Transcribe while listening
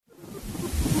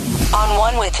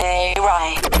On with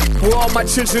A-Rye. We're all my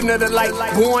children of the light,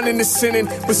 born in the sinning,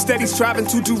 but steady striving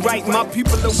to do right. My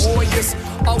people are warriors,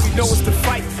 all we know is to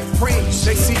fight. Praying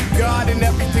they see God in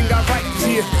everything I write.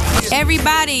 Yeah.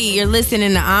 Everybody, you're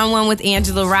listening to On One with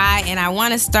Angela Rye, and I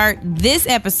want to start this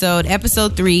episode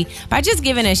 3, by just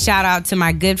giving a shout out to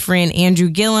my good friend Andrew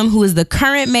Gillum, who is the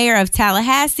current mayor of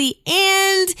Tallahassee,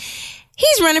 and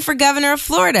he's running for governor of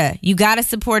Florida. You got to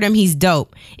support him. He's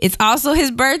dope. It's also his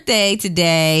birthday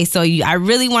today, so I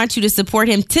really want you to support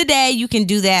him today. You can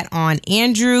do that on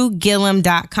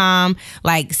andrewgillum.com.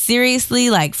 Like, seriously,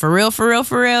 like, for real.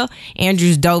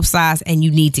 Andrew's dope sauce, and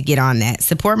you need to get on that.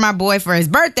 Support my boy for his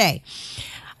birthday.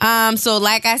 So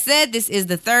like I said, this is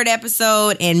the 3rd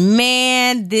episode, and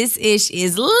man, this ish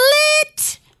is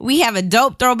lit. We have a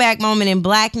dope throwback moment in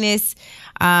Blackness.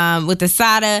 With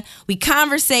Asada, we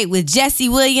conversate with Jesse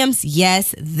Williams.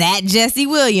 Yes, that Jesse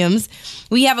Williams.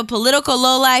 We have a political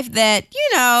lowlife that,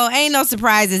 ain't no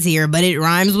surprises here, but it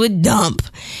rhymes with dump.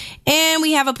 And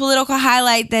we have a political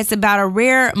highlight that's about a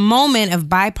rare moment of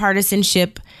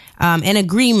bipartisanship and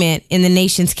agreement in the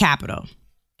nation's capital.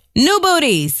 New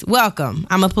booties, welcome.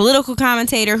 I'm a political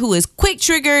commentator who is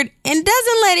quick-triggered and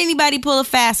doesn't let anybody pull a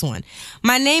fast one.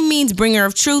 My name means bringer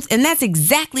of truth, and that's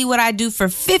exactly what I do for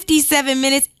 57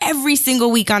 minutes every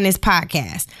single week on this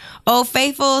podcast. Old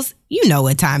faithfuls, you know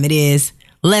what time it is.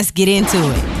 Let's get into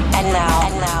it. And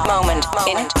now, Moment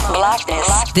in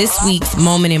Blackness. This week's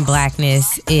Moment in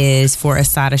Blackness is for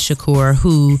Assata Shakur,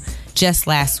 who just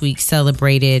last week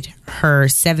celebrated her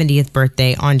 70th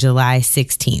birthday on July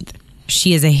 16th.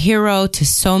 She is a hero to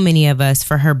so many of us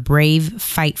for her brave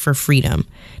fight for freedom.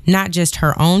 Not just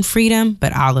her own freedom,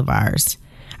 but all of ours.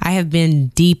 I have been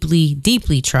deeply,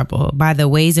 deeply troubled by the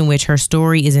ways in which her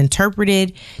story is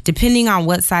interpreted, depending on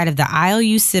what side of the aisle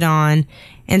you sit on,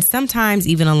 and sometimes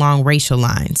even along racial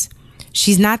lines.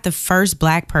 She's not the first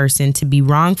Black person to be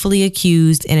wrongfully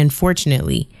accused, and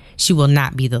unfortunately, she will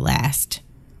not be the last.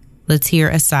 Let's hear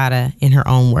Assata in her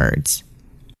own words.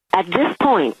 At this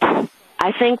point,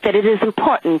 I think that it is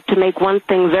important to make one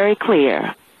thing very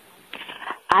clear.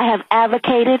 I have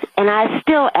advocated, and I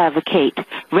still advocate,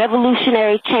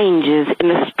 revolutionary changes in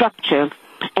the structure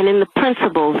and in the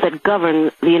principles that govern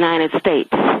the United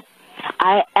States.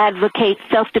 I advocate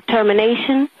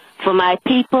self-determination for my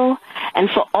people and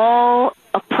for all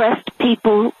oppressed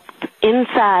people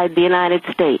inside the United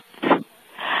States.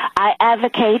 I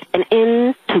advocate an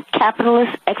end to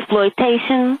capitalist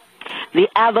exploitation, the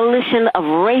abolition of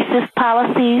racist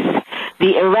policies,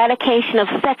 the eradication of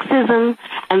sexism,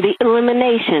 and the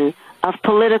elimination of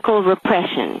political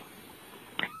repression.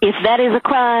 If that is a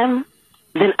crime,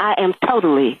 then I am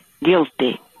totally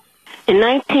guilty. In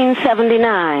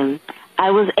 1979,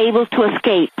 I was able to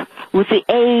escape with the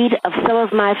aid of some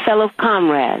of my fellow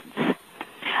comrades.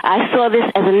 I saw this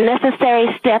as a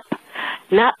necessary step,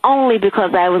 not only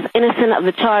because I was innocent of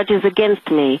the charges against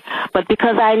me, but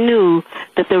because I knew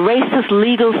that the racist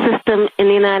legal system in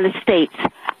the United States,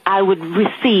 I would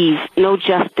receive no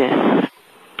justice.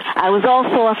 I was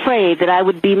also afraid that I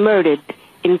would be murdered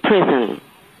in prison.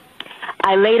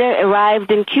 I later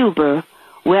arrived in Cuba,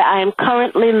 where I am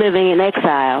currently living in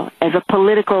exile as a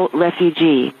political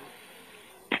refugee.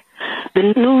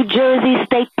 The New Jersey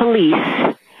State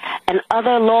Police and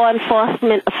other law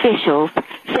enforcement officials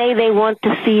say they want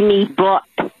to see me brought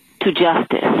to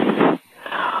justice.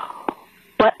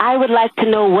 But I would like to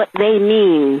know what they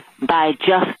mean by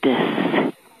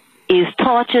justice. Is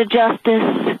torture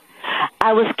justice?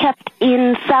 I was kept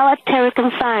in solitary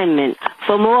confinement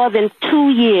for more than 2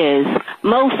 years,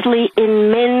 mostly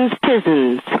in men's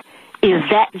prisons. Is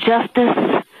that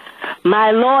justice?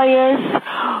 My lawyers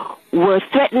were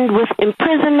threatened with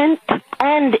imprisonment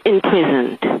and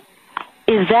imprisoned.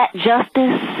 Is that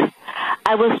justice?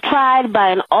 I was tried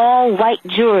by an all-white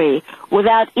jury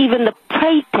without even the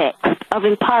pretext of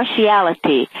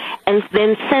impartiality and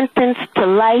then sentenced to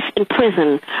life in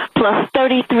prison plus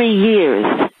 33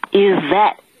 years. Is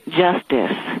that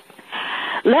justice?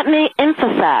 Let me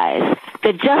emphasize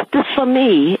that justice for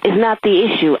me is not the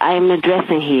issue I am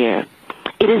addressing here.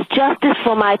 It is justice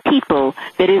for my people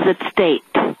that is at stake.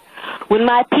 When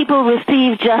my people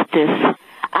receive justice,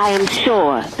 I am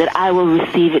sure that I will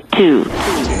receive it too.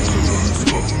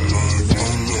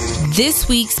 This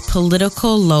week's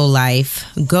political lowlife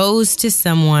goes to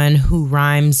someone who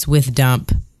rhymes with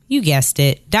dump. You guessed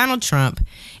it, Donald Trump.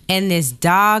 And this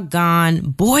doggone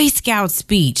Boy Scout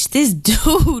speech. This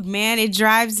dude, man, it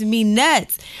drives me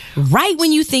nuts. Right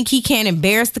when you think he can't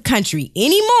embarrass the country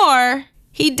anymore,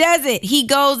 he does it. He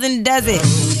goes and does it.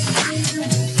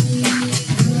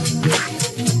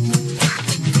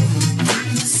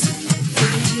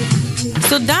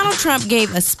 So Donald Trump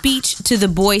gave a speech to the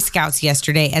Boy Scouts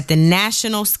yesterday at the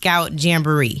National Scout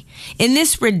Jamboree. In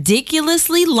this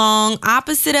ridiculously long,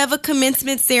 opposite of a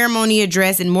commencement ceremony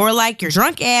address and more like your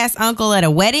drunk-ass uncle at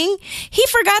a wedding, he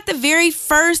forgot the very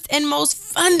first and most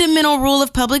fundamental rule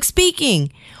of public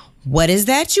speaking. What is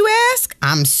that, you ask?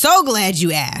 I'm so glad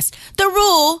you asked. The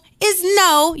rule is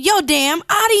know your damn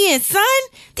audience, son.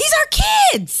 These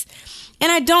are kids.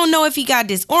 And I don't know if he got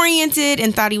disoriented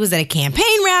and thought he was at a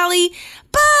campaign rally,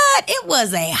 but it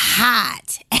was a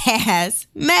hot-ass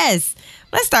mess.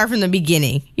 Let's start from the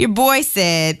beginning. Your boy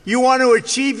said, "You want to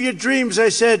achieve your dreams?" I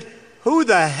said, "Who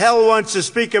the hell wants to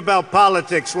speak about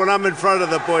politics when I'm in front of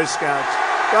the Boy Scouts?"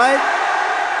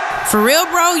 Right? For real,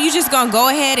 bro? You just gonna go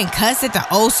ahead and cuss at the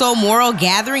oh-so-moral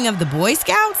gathering of the Boy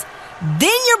Scouts?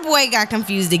 Then your boy got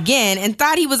confused again and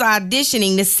thought he was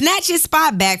auditioning to snatch his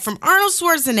spot back from Arnold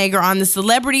Schwarzenegger on The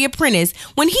Celebrity Apprentice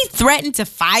when he threatened to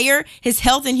fire his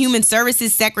Health and Human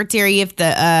Services Secretary if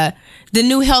the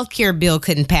new health care bill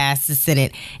couldn't pass the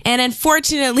Senate. And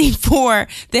unfortunately for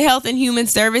the Health and Human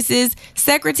Services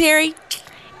Secretary,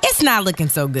 it's not looking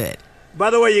so good. By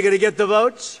the way, you going to get the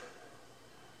votes?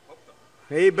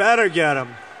 He better get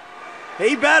them.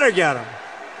 He better get them.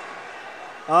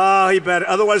 Oh, he better.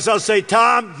 Otherwise, I'll say,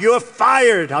 "Tom, you're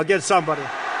fired." I'll get somebody.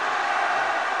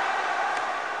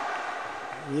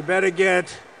 You better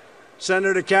get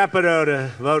Senator Capito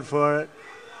to vote for it.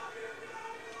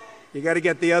 You got to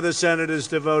get the other senators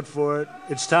to vote for it.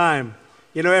 It's time.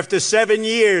 You know, after 7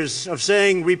 years of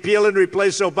saying repeal and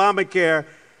replace Obamacare,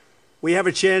 we have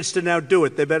a chance to now do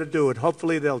it. They better do it.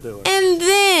 Hopefully, they'll do it. And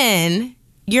then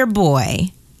your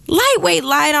boy lightweight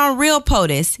lied on Real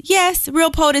POTUS. Yes,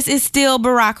 Real POTUS is still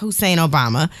Barack Hussein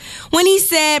Obama. When he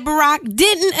said Barack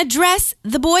didn't address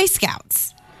the Boy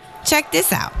Scouts. Check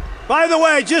this out. By the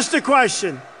way, just a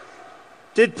question.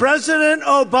 Did President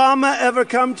Obama ever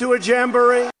come to a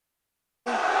jamboree?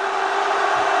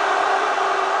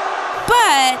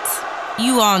 But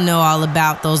you all know all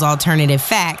about those alternative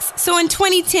facts. So in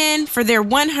 2010, for their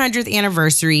 100th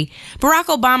anniversary, Barack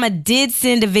Obama did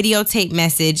send a videotape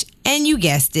message, and you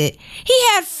guessed it, he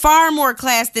had far more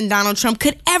class than Donald Trump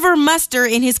could ever muster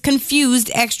in his confused,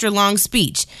 extra-long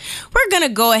speech. We're going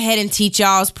to go ahead and teach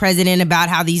y'all's president about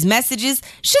how these messages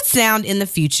should sound in the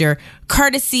future,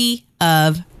 courtesy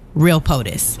of Real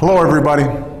POTUS. Hello, everybody.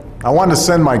 I want to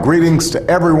send my greetings to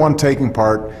everyone taking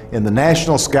part in the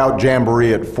National Scout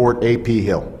Jamboree at Fort A.P.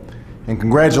 Hill and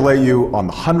congratulate you on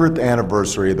the 100th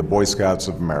anniversary of the Boy Scouts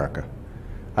of America.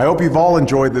 I hope you've all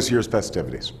enjoyed this year's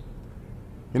festivities.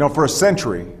 You know, for a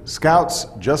century, Scouts,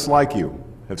 just like you,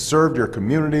 have served your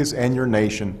communities and your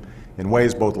nation in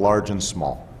ways both large and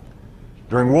small.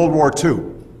 During World War II,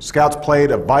 Scouts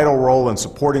played a vital role in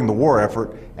supporting the war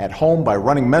effort at home by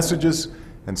running messages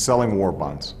and selling war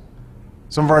bonds.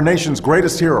 Some of our nation's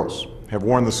greatest heroes have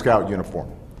worn the Scout uniform,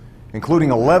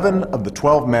 including 11 of the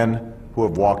 12 men who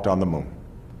have walked on the moon.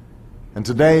 And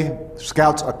today,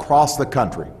 Scouts across the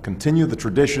country continue the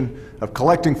tradition of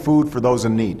collecting food for those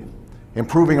in need,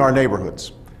 improving our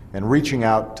neighborhoods, and reaching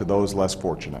out to those less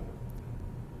fortunate.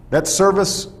 That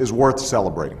service is worth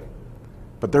celebrating,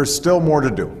 but there's still more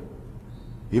to do.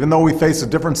 Even though we face a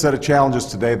different set of challenges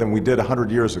today than we did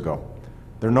 100 years ago,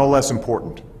 they're no less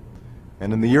important.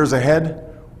 And in the years ahead,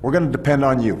 we're going to depend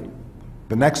on you,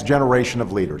 the next generation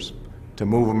of leaders, to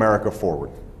move America forward.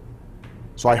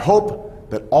 So I hope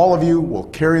that all of you will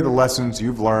carry the lessons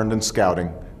you've learned in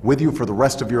Scouting with you for the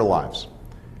rest of your lives.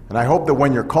 And I hope that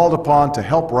when you're called upon to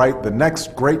help write the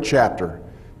next great chapter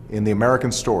in the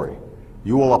American story,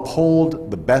 you will uphold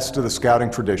the best of the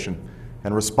Scouting tradition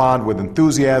and respond with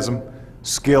enthusiasm,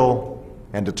 skill,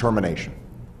 and determination.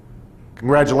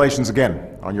 Congratulations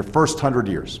again on your first 100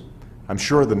 years. I'm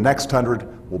sure the next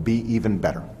 100 will be even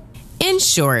better. In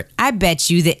short, I bet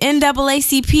you the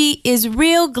NAACP is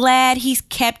real glad he's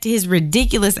kept his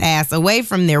ridiculous ass away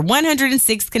from their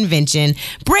 106th convention,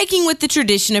 breaking with the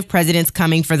tradition of presidents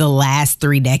coming for the last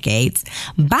 3 decades.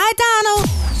 Bye, Donald.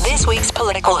 This week's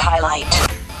political highlight.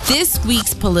 This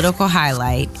week's political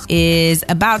highlight is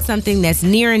about something that's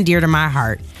near and dear to my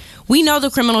heart. We know the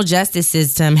criminal justice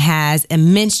system has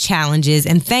immense challenges,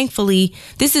 and thankfully,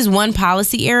 this is one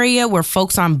policy area where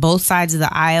folks on both sides of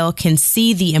the aisle can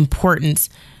see the importance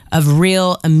of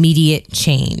real, immediate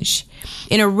change.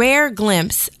 In a rare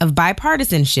glimpse of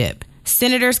bipartisanship,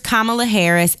 Senators Kamala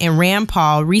Harris and Rand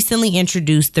Paul recently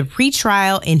introduced the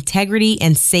Pretrial Integrity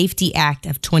and Safety Act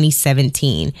of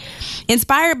 2017.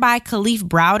 Inspired by Kalief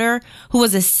Browder, who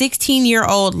was a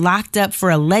 16-year-old locked up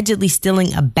for allegedly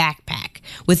stealing a backpack.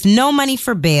 With no money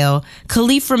for bail,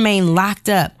 Kalief remained locked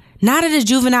up, not at a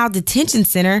juvenile detention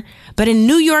center, but in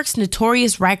New York's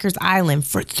notorious Rikers Island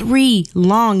for 3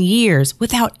 long years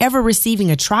without ever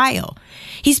receiving a trial.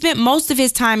 He spent most of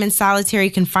his time in solitary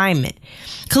confinement.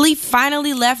 Kalief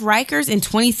finally left Rikers in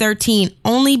 2013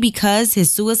 only because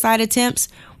his suicide attempts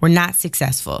were not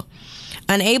successful.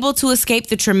 Unable to escape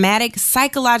the traumatic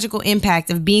psychological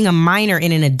impact of being a minor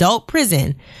in an adult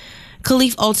prison,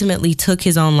 Kalief ultimately took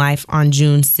his own life on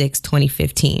June 6,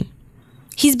 2015.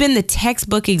 He's been the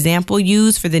textbook example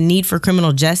used for the need for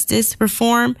criminal justice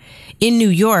reform in New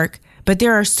York, but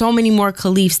there are so many more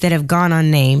Kaliefs that have gone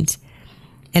unnamed.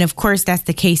 And of course, that's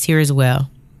the case here as well.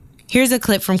 Here's a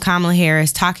clip from Kamala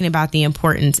Harris talking about the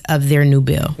importance of their new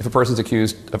bill. If a person's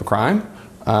accused of a crime,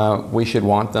 we should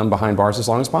want them behind bars as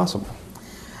long as possible.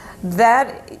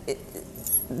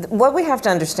 What we have to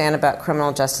understand about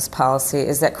criminal justice policy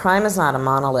is that crime is not a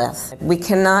monolith. We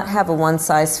cannot have a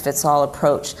one-size-fits-all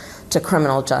approach to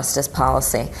criminal justice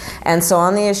policy. And so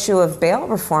on the issue of bail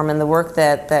reform and the work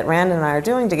that Rand and I are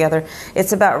doing together,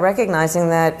 it's about recognizing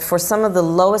that for some of the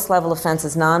lowest level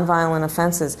offenses, nonviolent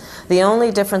offenses, the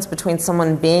only difference between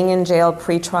someone being in jail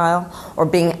pre-trial or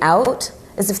being out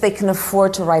is if they can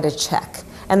afford to write a check.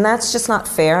 And that's just not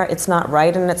fair, it's not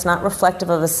right, and it's not reflective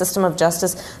of a system of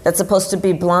justice that's supposed to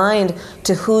be blind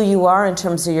to who you are in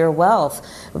terms of your wealth.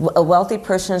 A wealthy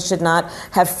person should not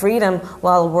have freedom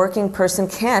while a working person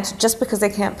can't, just because they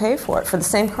can't pay for it for the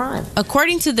same crime.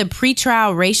 According to the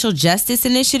Pretrial Racial Justice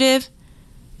Initiative,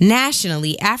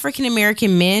 nationally, African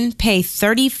American men pay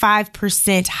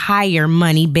 35% higher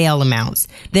money bail amounts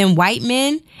than white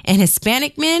men, and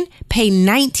Hispanic men pay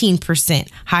 19%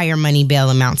 higher money bail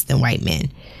amounts than white men.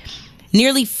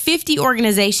 Nearly 50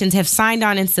 organizations have signed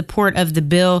on in support of the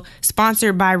bill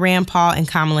sponsored by Rand Paul and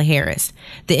Kamala Harris.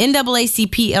 The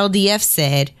NAACP-LDF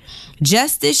said,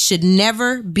 "Justice should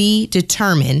never be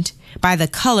determined by the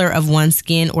color of one's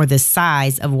skin or the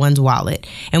size of one's wallet.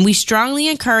 And we strongly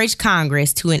encourage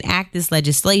Congress to enact this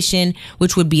legislation,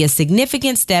 which would be a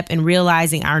significant step in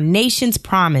realizing our nation's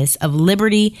promise of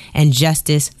liberty and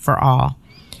justice for all."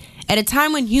 At a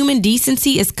time when human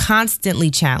decency is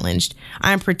constantly challenged,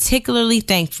 I am particularly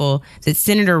thankful that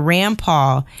Senator Rand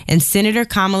Paul and Senator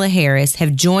Kamala Harris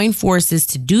have joined forces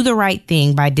to do the right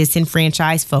thing by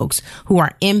disenfranchised folks who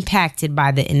are impacted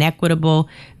by the inequitable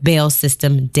bail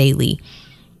system daily.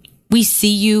 We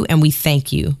see you and we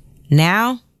thank you.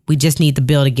 Now, we just need the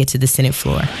bill to get to the Senate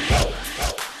floor.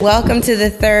 Welcome to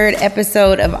the 3rd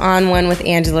episode of On One with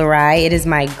Angela Rye. It is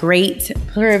my great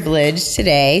privilege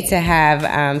today to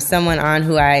have someone on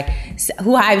who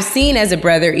I've seen as a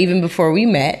brother even before we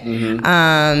met,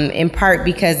 in part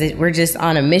because we're just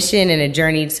on a mission and a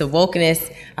journey to wokeness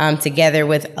together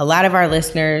with a lot of our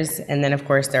listeners, and then of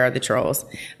course there are the trolls.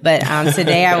 But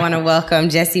today I want to welcome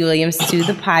Jesse Williams to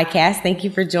the podcast. Thank you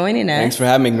for joining us. Thanks for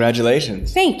having me.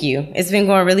 Congratulations. Thank you. It's been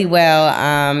going really well.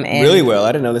 Really well.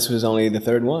 I didn't know this was only the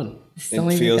 3rd one.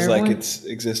 It feels like it's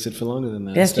existed for longer than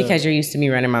that. That's because you're used to me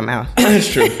running my mouth.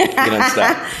 It's true. You don't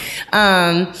stop.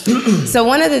 So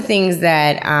one of the things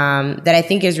that I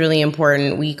think is really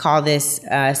important, we call this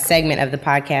segment of the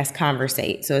podcast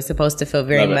Conversate. So it's supposed to feel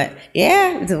very much,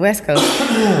 it's the West Coast.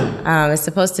 It's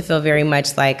supposed to feel very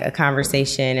much like a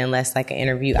conversation and less like an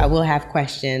interview. I will have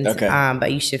questions,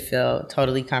 but you should feel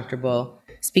totally comfortable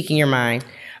speaking your mind.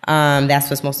 That's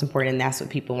what's most important, and that's what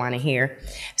people want to hear.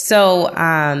 So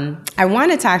I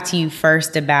want to talk to you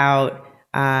first about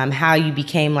how you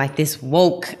became like this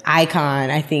woke icon,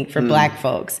 I think, for Black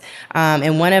folks.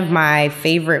 And one of my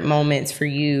favorite moments for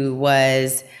you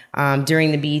was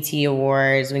during the BET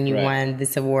Awards when you won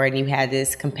this award and you had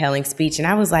this compelling speech. And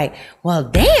I was like, well,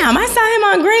 damn, I saw him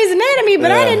on Grey's Anatomy,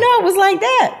 but I didn't know it was like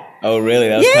that. Oh, really?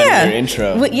 That was kind of your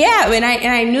intro. Well, and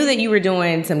I knew that you were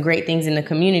doing some great things in the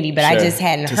community, but I just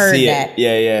hadn't heard that.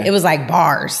 Yeah. It was like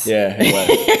bars. Yeah, it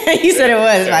was. You said it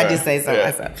was, but I just say so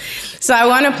myself. So I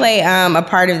want to play a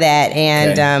part of that,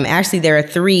 and actually there are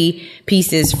 3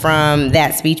 pieces from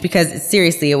that speech because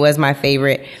seriously, it was my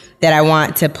favorite that I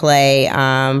want to play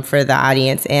for the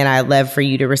audience, and I'd love for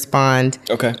you to respond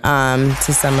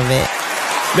to some of it.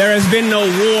 There has been no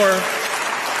war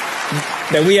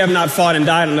that we have not fought and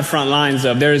died on the front lines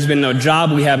of. There has been no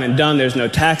job we haven't done. There's no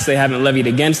tax they haven't levied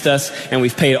against us, and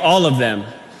we've paid all of them.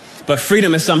 But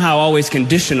freedom is somehow always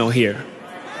conditional here.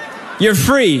 You're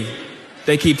free,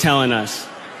 they keep telling us.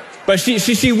 But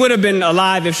she would have been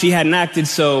alive if she hadn't acted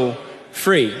so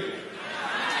free.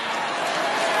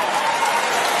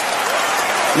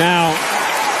 Now,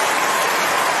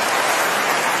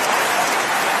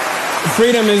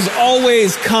 freedom is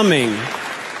always coming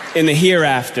in the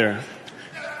hereafter.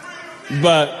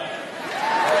 But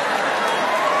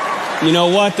you know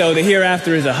what, though? The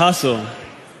hereafter is a hustle.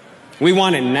 We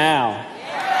want it now.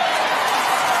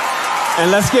 And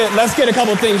let's get a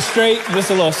couple things straight. Just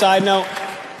a little side note.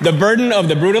 The burden of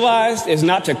the brutalized is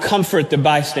not to comfort the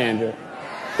bystander.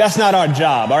 That's not our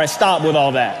job. All right, stop with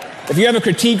all that. If you have a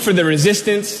critique for the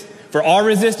resistance, for our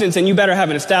resistance, then you better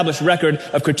have an established record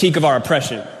of critique of our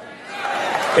oppression.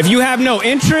 If you have no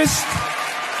interest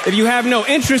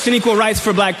in equal rights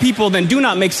for black people, then do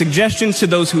not make suggestions to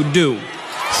those who do.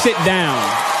 Sit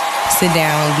down. Sit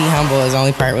down, be humble is the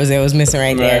only part was missing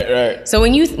right there. Right. So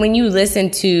when you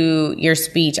listen to your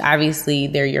speech, obviously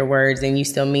they're your words and you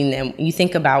still mean them. You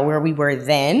think about where we were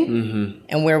then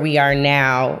and where we are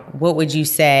now. What would you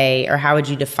say, or how would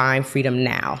you define freedom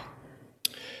now?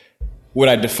 Would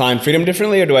I define freedom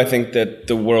differently, or do I think that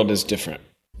the world is different?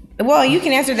 Well, you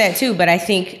can answer that too, but I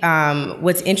think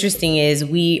what's interesting is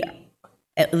we,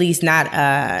 at least not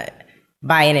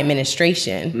by an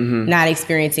administration, not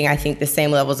experiencing, I think, the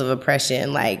same levels of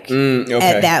oppression, like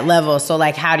at that level. So,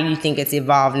 like, how do you think it's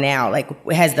evolved now? Like,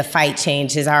 has the fight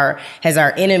changed? Has our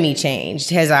enemy changed?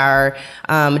 Do our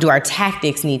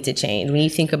tactics need to change? When you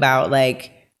think about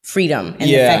like freedom and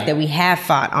the fact that we have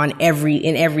fought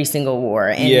in every single war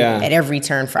and at every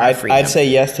turn for our freedom. I'd say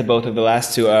yes to both of the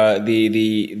last two.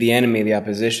 The enemy, the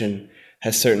opposition,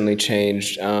 has certainly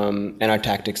changed, and our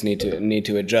tactics need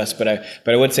to adjust. But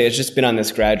I would say it's just been on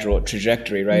this gradual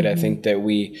trajectory, right? I think that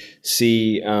we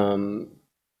see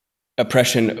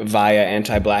oppression via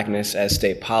anti-blackness as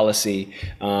state policy,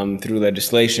 through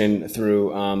legislation,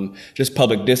 through just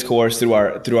public discourse, through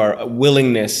our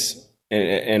willingness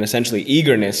and essentially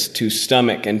eagerness to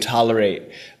stomach and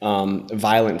tolerate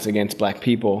violence against black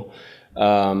people.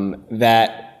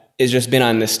 That has just been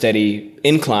on this steady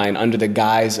incline under the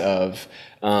guise of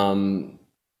a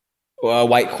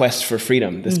white quest for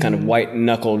freedom, this kind of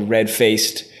white-knuckled,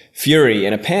 red-faced fury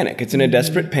and a panic. It's in a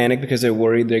desperate panic because they're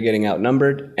worried they're getting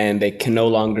outnumbered and they can no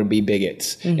longer be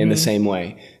bigots in the same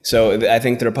way. So I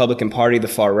think the Republican Party, the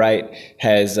far right,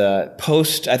 has I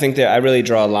think that I really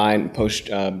draw a line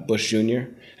post Bush Jr.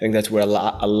 I think that's where a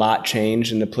lot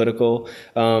changed in the political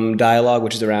dialogue,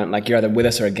 which is around like you're either with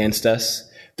us or against us.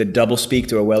 The doublespeak,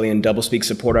 the Orwellian doublespeak,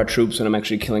 support our troops when I'm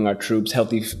actually killing our troops.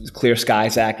 Healthy Clear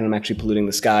Skies Act when I'm actually polluting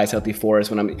the skies. Healthy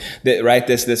forests when I'm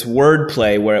this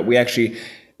wordplay where we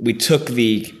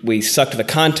sucked the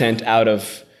content out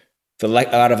of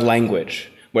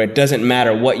language, where it doesn't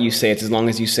matter what you say, it's as long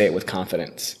as you say it with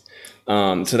confidence.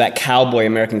 So that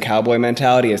American cowboy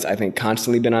mentality has, I think,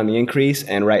 constantly been on the increase,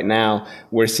 and right now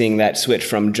we're seeing that switch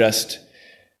from just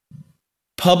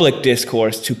public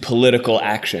discourse to political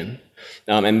action.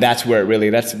 And that's really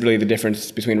the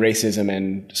difference between racism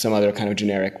and some other kind of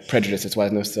generic prejudice. That's why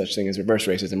there's no such thing as reverse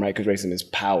racism, right? Because racism is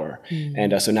power.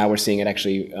 And so now we're seeing it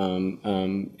actually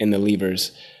in the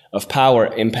levers of power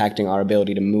impacting our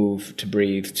ability to move, to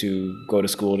breathe, to go to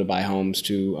school, to buy homes,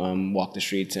 to walk the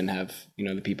streets and have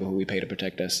the people who we pay to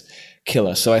protect us kill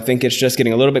us. So I think it's just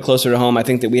getting a little bit closer to home. I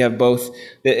think that we have both.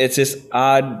 It's this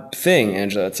odd thing,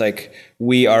 Angela. It's like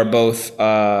we are both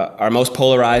our most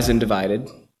polarized and divided.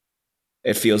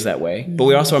 It feels that way. But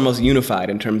we also are most unified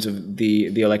in terms of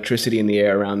the electricity in the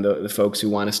air around the folks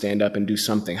who want to stand up and do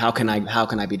something. How can I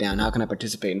be down? How can I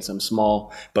participate in some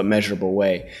small but measurable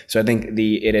way? So I think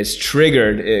it has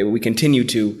triggered, we continue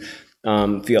to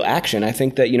feel action. I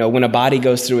think that, when a body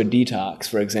goes through a detox,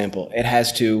 for example, it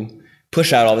has to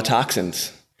push out all the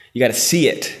toxins. You got to see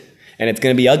it. And it's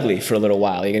going to be ugly for a little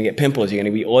while. You're going to get pimples. You're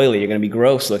going to be oily. You're going to be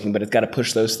gross looking, but it's got to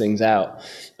push those things out.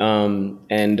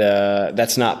 And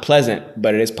that's not pleasant,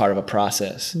 but it is part of a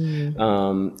process.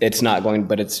 It's not going,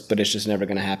 but it's just never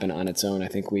going to happen on its own. I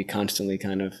think we constantly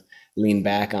kind of lean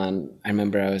back on. I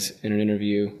remember I was in an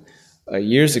interview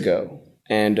years ago,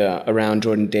 and around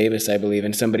Jordan Davis, I believe,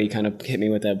 and somebody kind of hit me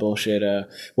with that bullshit.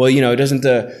 Doesn't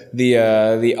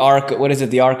the arc, what is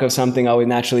it, the arc of something always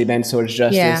naturally bends towards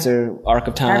justice, or arc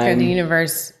of time? Arc of the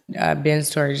universe bends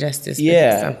towards justice.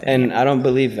 Yeah, and I don't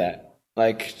believe that.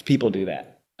 Like, people do that.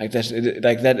 Like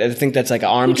that. I think that's like an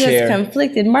armchair. Just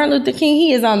conflicted. Martin Luther King,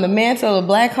 he is on the mantle of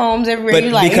black homes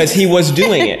everywhere. But because he was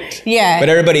doing it. Yeah. But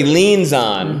everybody leans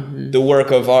on the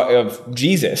work of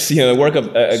Jesus, the work of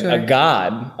a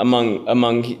God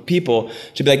among people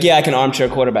to be like, yeah, I can armchair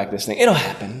quarterback this thing. It'll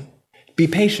happen. Be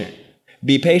patient.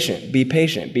 Be patient. Be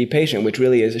patient. Be patient. Which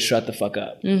really is shut the fuck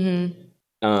up.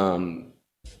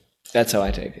 That's how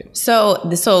I take it. So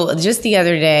just the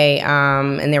other day,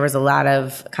 and there was a lot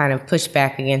of kind of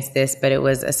pushback against this, but it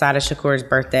was Assata Shakur's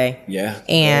birthday. Yeah.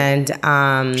 And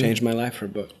changed my life, her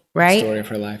book. Right? The story of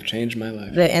her life changed my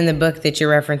life. And the book that you're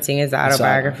referencing is the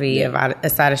autobiography of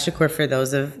Assata Shakur, for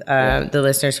those of the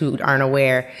listeners who aren't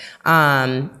aware.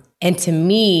 And to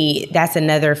me, that's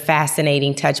another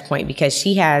fascinating touch point, because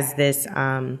she has this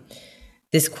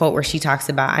this quote where she talks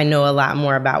about, I know a lot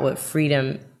more about what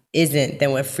freedom isn't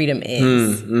than what freedom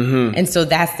is. And so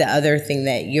that's the other thing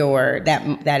that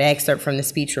that excerpt from the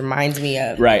speech reminds me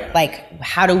of. Right. Like,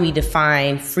 how do we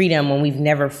define freedom when we've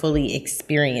never fully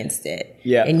experienced it?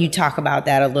 Yeah. And you talk about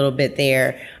that a little bit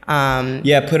there.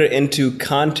 Put it into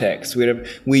context.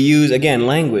 We use, again,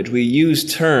 language. We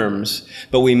use terms,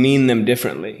 but we mean them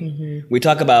differently. We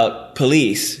talk about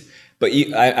police, but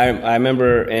I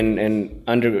remember in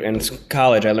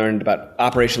college, I learned about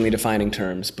operationally defining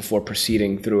terms before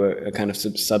proceeding through a kind of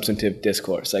substantive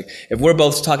discourse. Like, if we're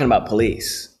both talking about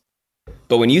police,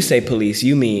 but when you say police,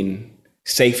 you mean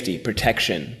safety,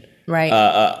 protection, right?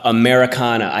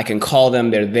 Americana. I can call them.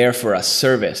 They're there for a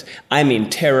service. I mean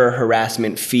terror,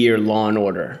 harassment, fear, law and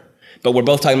order. But we're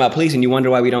both talking about police, and you wonder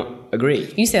why we don't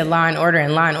agree. You said law and order,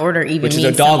 and law and order even which means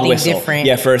is a dog something whistle. different.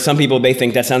 Yeah, for some people, they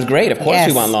think that sounds great. Of course Yes.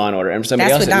 we want law and order. And for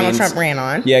somebody That's else, what it Donald means, Trump ran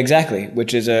on. Yeah, exactly,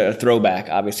 which is a throwback,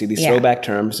 obviously. These Yeah. throwback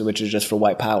terms, which is just for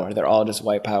white power. They're all just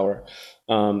white power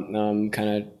kind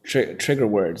of trigger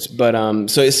words. But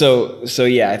so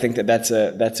yeah, I think that's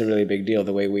a really big deal,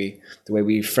 the way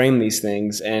we frame these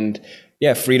things. And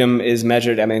yeah, freedom is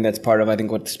measured. I mean, that's part of, I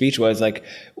think, what the speech was. Like,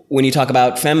 when you talk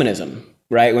about feminism,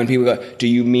 right? When people go, do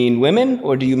you mean women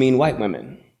or do you mean white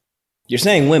women? You're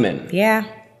saying women. Yeah.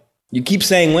 You keep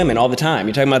saying women all the time.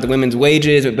 You're talking about the women's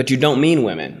wages, but you don't mean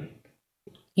women.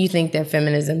 You think that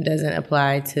feminism doesn't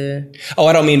apply to... Oh,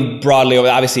 I don't mean broadly.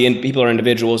 Obviously, people are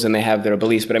individuals and they have their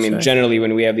beliefs. But I mean, Sure. generally,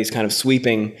 when we have these kind of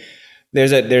sweeping...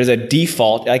 There's a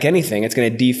default, like anything. It's going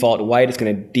to default white. It's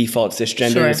going to default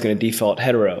cisgender. Sure. It's going to default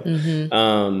hetero.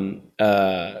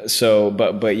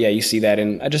 But yeah, you see that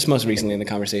in just most recently in the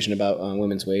conversation about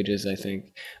women's wages. I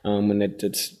think when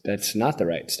that's not the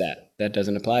right stat. That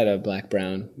doesn't apply to Black,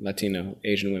 Brown, Latino,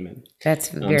 Asian women. That's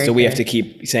very so we have fair. to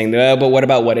keep saying, but what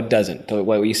about what it doesn't?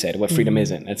 What you said, what freedom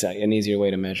isn't. That's an easier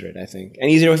way to measure it, I think, an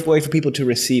easier way for people to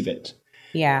receive it.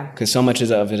 Yeah. Because so much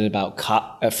of it is about,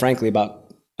 frankly, about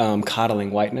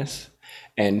coddling whiteness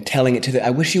and telling it to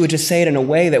I wish you would just say it in a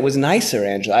way that was nicer,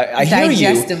 Angela. I hear you.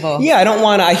 Digestible. Yeah, I don't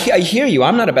want to, I hear you.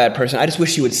 I'm not a bad person. I just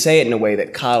wish you would say it in a way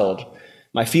that coddled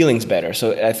my feelings better.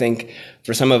 So I think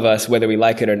for some of us, whether we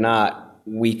like it or not,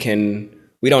 we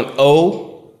don't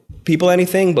owe people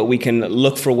anything, but we can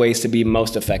look for ways to be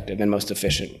most effective and most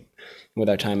efficient with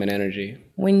our time and energy.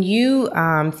 When you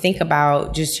think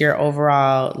about just your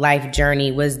overall life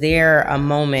journey, was there a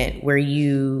moment where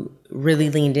you really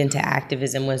leaned into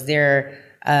activism? Was there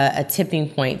a tipping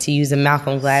point, to use a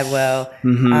Malcolm Gladwell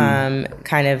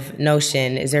kind of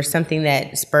notion? Is there something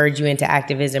that spurred you into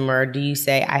activism, or do you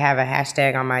say, I have a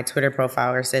hashtag on my Twitter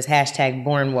profile where it says hashtag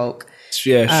born woke?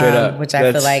 Yeah, straight up. Which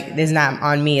I feel like is not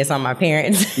on me, it's on my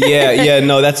parents.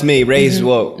 No, that's me, raised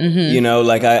woke. You know,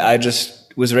 like I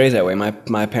just was raised that way.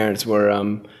 My parents were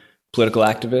political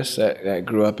activists that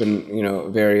grew up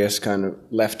in, various kind of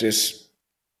leftist,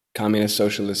 communist,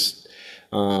 socialist,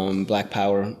 Black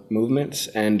power movements.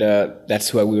 And that's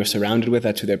who we were surrounded with.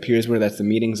 That's who their peers were. That's the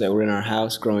meetings that were in our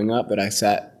house growing up that I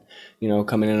sat,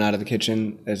 coming in and out of the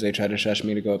kitchen as they tried to shush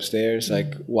me to go upstairs,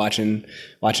 like watching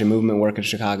movement work in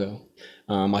Chicago,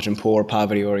 watching poor,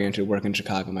 poverty-oriented work in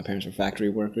Chicago. My parents were factory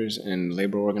workers and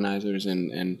labor organizers,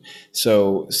 and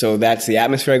so that's the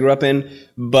atmosphere I grew up in.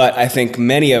 But I think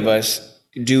many of us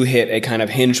do hit a kind of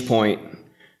hinge point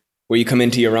where you come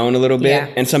into your own a little bit.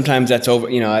 Yeah. And sometimes that's over,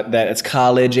 that it's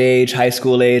college age, high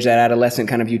school age, that adolescent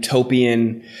kind of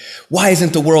utopian, why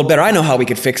isn't the world better? I know how we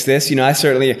could fix this. Why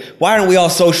aren't we all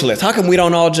socialists? How come we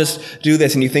don't all just do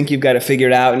this? And you think you've got it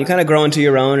figured out, and you kind of grow into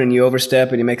your own, and you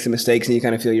overstep and you make some mistakes, and you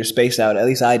kind of feel you're spaced out. At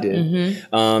least I did.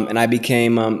 And I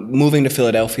became, moving to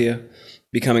Philadelphia,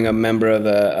 becoming a member of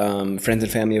the Friends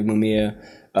and Family of Mumia,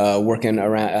 working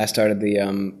around. I started the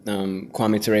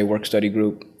Kwame Ture work study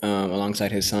group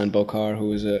alongside his son Bokar,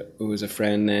 who was a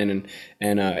friend then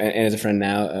and is a friend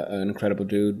now, an incredible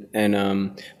dude.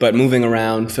 And but moving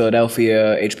around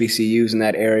Philadelphia, HBCUs in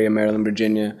that area, Maryland,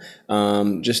 Virginia,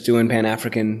 just doing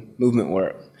Pan-African movement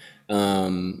work.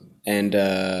 And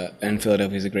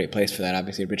Philadelphia is a great place for that.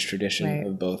 Obviously, a rich tradition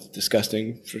of both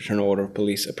disgusting fraternal order of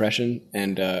police oppression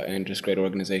and just great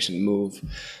organization, MOVE,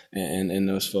 and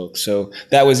those folks. So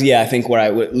that was, I think where I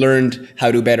learned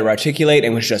how to better articulate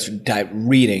and was just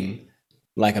reading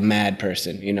like a mad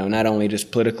person. Not only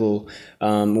just political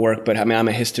work, but I'm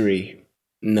a history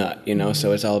nut.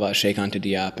 So it's all about Cheikh Anta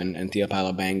Diop and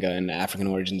Theophilo Banga and the African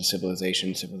origins of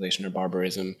civilization or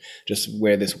barbarism, just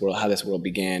how this world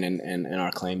began and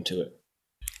our claim to it.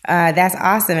 That's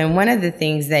awesome. And one of the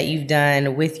things that you've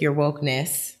done with your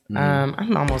wokeness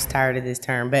I'm almost tired of this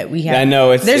term, but we have. I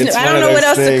know it's. I don't know what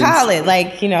else to call it.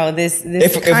 Like, you know, this.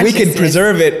 If we could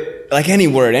preserve it, like any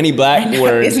word, any black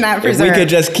word, it's not preserved. If we could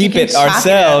just keep it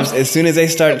ourselves, as soon as they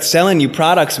start selling you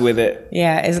products with it.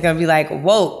 Yeah, it's gonna be like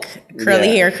woke curly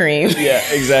hair cream. Yeah,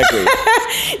 exactly.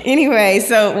 Anyway,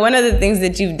 so one of the things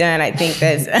that you've done, I think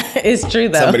that's is true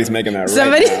though. Somebody's making that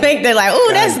right. They're like, oh,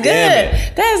 that's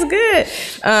good. That's good.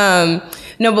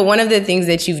 No, but one of the things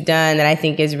that you've done that I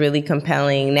think is really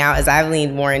compelling now, as I've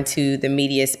leaned more into the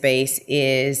media space,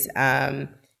 is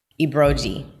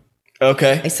ebroji.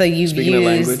 Okay. So you've Speaking of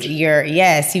used language.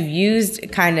 you've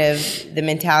used kind of the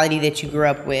mentality that you grew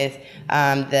up with,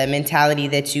 the mentality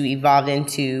that you evolved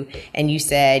into, and you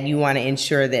said you want to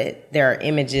ensure that there are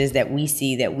images that we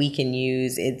see that we can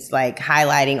use. It's like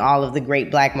highlighting all of the great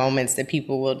black moments that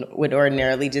people would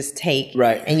ordinarily just take,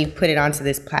 right? And you put it onto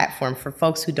this platform. For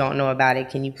folks who don't know about it,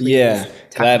 can you please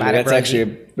talk gladly. about That's ebroji? actually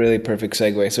a really perfect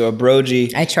segue. So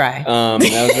ebroji. I try. That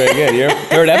was very good. Your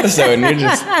third episode, and you're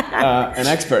just an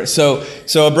expert. So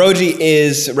ebroji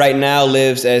is right now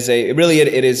lives as it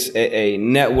is a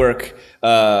network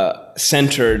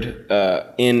centered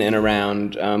in and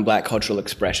around black cultural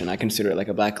expression. I consider it like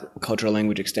a black cultural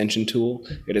language extension tool.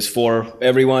 It is for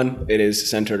everyone. It is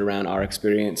centered around our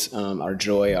experience, our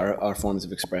joy, our forms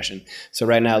of expression. So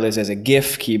right now it lives as a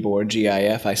GIF keyboard,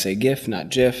 GIF. I say GIF, not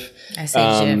GIF. I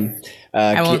say GIF.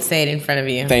 I won't say it in front of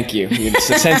you. Thank you. It's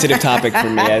a sensitive topic for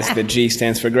me, as the G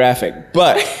stands for graphic.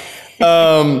 But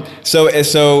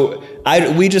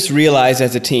we just realized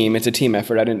as a team, it's a team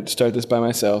effort. I didn't start this by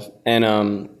myself,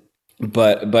 and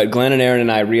but Glenn and Aaron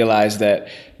and I realized that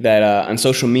on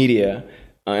social media,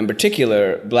 in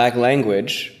particular, black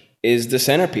language is the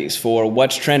centerpiece for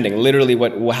what's trending. Literally,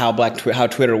 how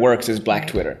Twitter works is Black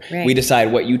Twitter. Right. We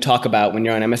decide what you talk about when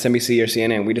you're on MSNBC or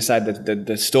CNN. We decide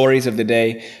the stories of the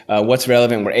day, what's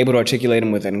relevant. We're able to articulate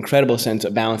them with an incredible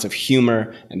balance of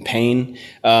humor and pain,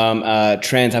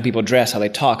 trends, how people dress, how they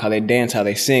talk, how they dance, how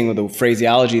they sing, the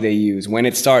phraseology they use, when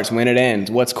it starts, when it ends,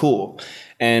 what's cool,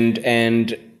 and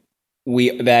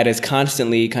that is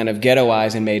constantly kind of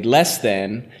ghettoized and made less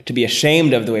than, to be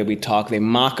ashamed of the way we talk. They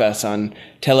mock us on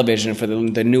television for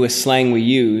the newest slang we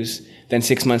use. Then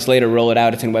 6 months later, roll it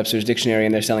out. It's in Webster's Dictionary,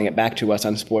 and they're selling it back to us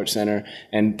on SportsCenter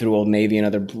and through Old Navy and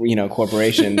other,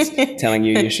 corporations, telling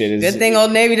you your shit is. Good thing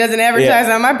Old Navy doesn't advertise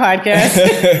on my podcast.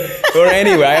 Or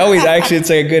anyway, actually, it's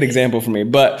like a good example for me,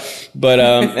 but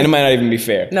and it might not even be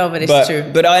fair. No, but it's true.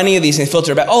 But any of these things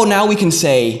filter back. Oh, now we can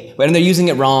say, and they're using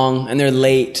it wrong, and they're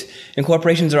late, and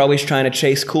corporations are always trying to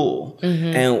chase cool,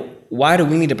 and. Why do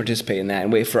we need to participate in that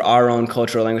and wait for our own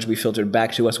cultural language to be filtered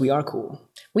back to us? We are cool.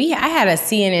 I had a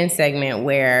CNN segment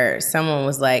where someone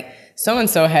was like,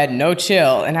 so-and-so had no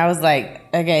chill. And I was like,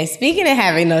 okay, speaking of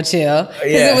having no chill, because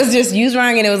it was just used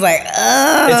wrong, and it was like,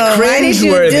 oh, it's why did you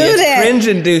do that? It's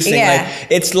cringe-inducing. Yeah.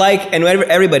 It's like, and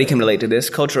everybody can relate to this,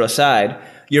 culture aside,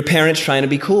 your parents trying to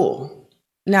be cool.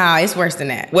 No, it's worse than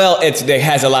that. Well, it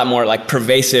has a lot more like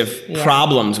pervasive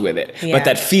problems with it. Yeah. But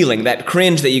that feeling, that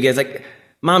cringe that you get, is like,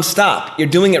 Mom, stop! You're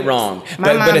doing it wrong.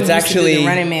 My mom but it's used actually to do the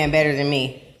Running Man better than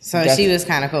me, so she was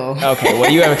kind of cool. Okay,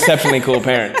 well, you have exceptionally cool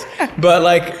parents, but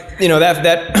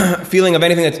that feeling of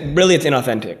anything it's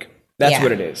inauthentic. That's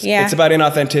what it is. Yeah. It's about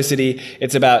inauthenticity.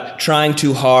 It's about trying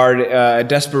too hard,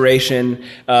 desperation,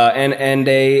 and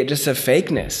just a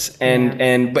fakeness.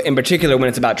 But in particular, when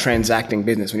it's about transacting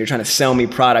business, when you're trying to sell me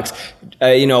products,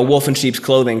 a wolf in sheep's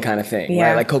clothing kind of thing,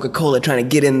 right? Like Coca-Cola trying to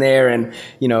get in there and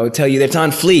tell you that it's on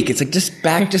fleek. It's like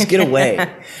just get away.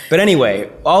 But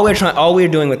anyway, all we're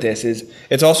doing with this is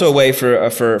it's also a way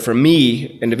for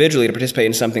me individually to participate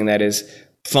in something that is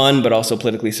fun, but also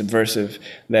politically subversive,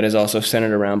 that is also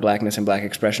centered around blackness and black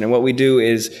expression. And what we do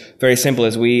is very simple: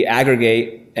 is we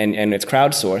aggregate, and it's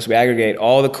crowdsourced. We aggregate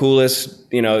all the coolest,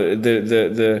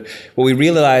 what we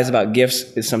realize about GIFs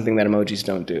is something that emojis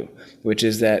don't do, which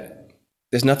is that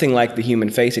there's nothing like the human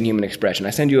face and human expression.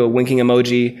 I send you a winking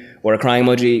emoji or a crying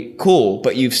emoji, cool,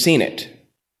 but you've seen it.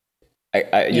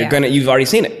 You've already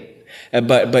seen it.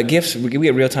 But GIFs, we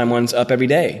get real-time ones up every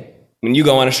day. When you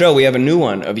go on a show, we have a new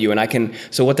one of you, and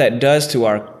so what that does to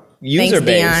our user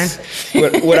base,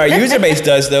 what our user base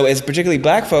does, though, is particularly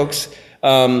black folks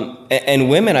and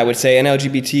women, I would say, and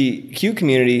LGBTQ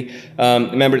community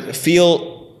members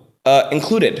feel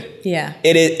included. Yeah,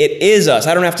 it is us.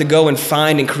 I don't have to go and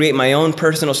find and create my own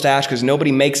personal stash because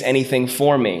nobody makes anything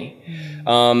for me.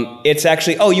 It's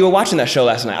actually, you were watching that show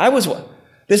last night.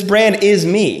 This brand is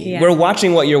me. Yeah. We're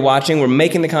watching what you're watching. We're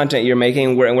making the content you're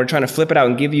making, and we're trying to flip it out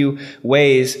and give you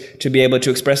ways to be able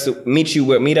to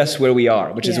meet us where we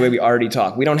are, which is the way we already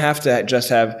talk. We don't have to just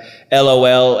have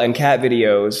LOL and cat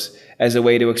videos as a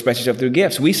way to express yourself through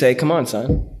GIFs. We say, come on,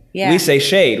 son. Yeah. We say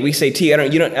shade. We say tea. I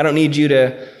don't need you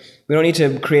to. We don't need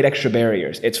to create extra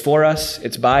barriers. It's for us.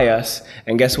 It's by us.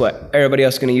 And guess what? Everybody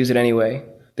else is going to use it anyway.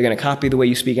 They're going to copy the way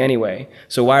you speak anyway.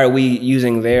 So why are we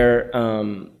using their,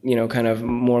 kind of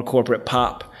more corporate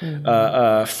pop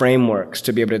frameworks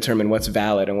to be able to determine what's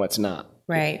valid and what's not?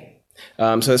 Right.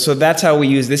 So that's how we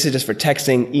use. This is just for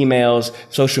texting, emails,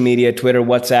 social media, Twitter,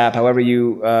 WhatsApp, however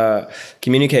you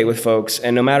communicate with folks.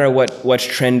 And no matter what's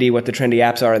trendy, what the trendy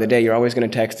apps are of the day, you're always going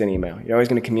to text and email. You're always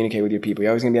going to communicate with your people.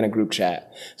 You're always going to be in a group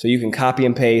chat. So you can copy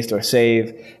and paste or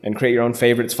save and create your own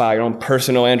favorites file, your own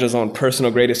Angela's own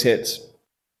personal greatest hits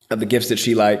of the gifts that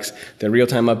she likes. They're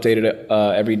real-time updated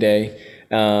every day.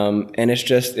 And it's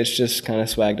just kind of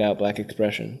swagged out Black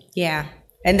expression. Yeah.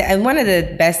 And one of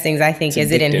the best things I think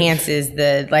is it enhances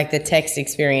the text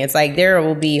experience. Like there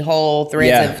will be whole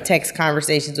threads of text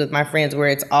conversations with my friends where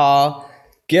it's all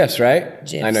GIFs, right?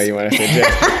 GIFs. I know you want to say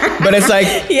GIFs, but it's like,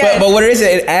 but what it is,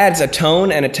 it adds a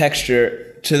tone and a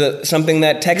texture to something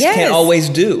that text can't always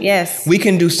do. Yes, we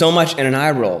can do so much in an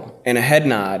eye roll and a head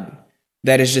nod.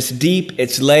 That is just deep,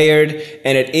 it's layered,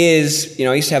 and it is,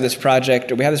 I used to have this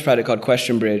project, or we have this project called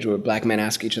Question Bridge, where Black men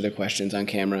ask each other questions on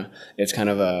camera. It's kind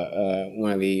of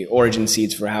one of the origin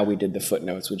seeds for how we did the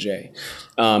footnotes with Jay.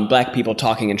 Black people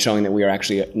talking and showing that we are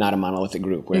actually not a monolithic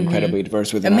group. We're incredibly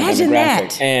diverse within our demographic.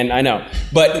 That. And I know,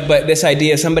 but this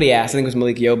idea, somebody asked, I think it was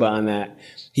Malik Yoba on that,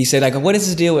 he said, like, what is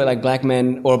this deal with like Black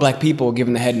men or Black people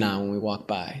giving the head nod when we walk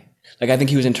by? Like, I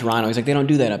think he was in Toronto. He's like, they don't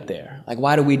do that up there. Like,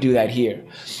 why do we do that here?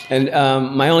 And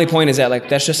my only point is that, like,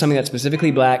 that's just something that's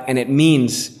specifically Black, and it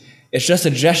means it's just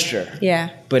a gesture. Yeah.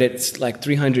 But it's like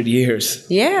 300 years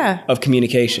of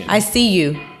communication. I see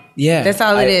you. Yeah. That's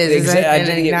all it is.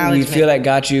 You feel like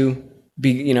got you.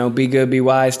 Be good, be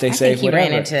wise, stay safe, I think whatever.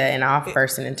 Ran into an off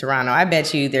person in Toronto. I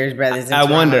bet you there's brothers in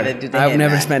Toronto. I wonder. That do the I've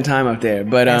never spent time up there,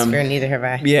 but that's fair. Neither have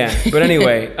I. Yeah, but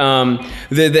anyway,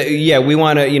 we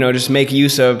want to just make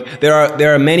use of.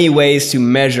 There are many ways to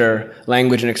measure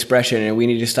language and expression, and we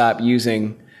need to stop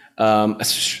using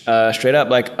straight up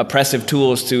like oppressive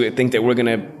tools to think that we're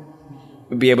gonna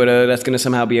that's going to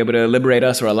somehow be able to liberate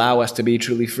us or allow us to be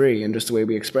truly free in just the way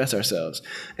we express ourselves.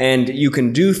 And you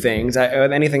can do things.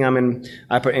 Anything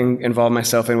I involve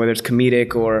myself in, whether it's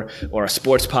comedic or a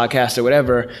sports podcast or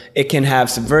whatever, it can have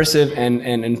subversive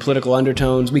and political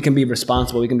undertones. We can be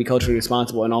responsible. We can be culturally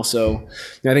responsible. And also,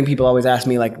 I think people always ask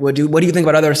me, like, what do you think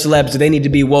about other celebs? Do they need to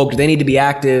be woke? Do they need to be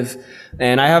active?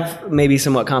 And I have maybe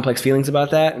somewhat complex feelings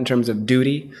about that in terms of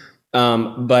duty.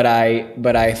 But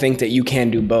I think that you can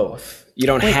do both. You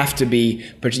don't have to be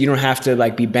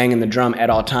like be banging the drum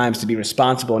at all times to be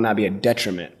responsible and not be a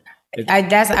detriment.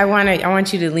 I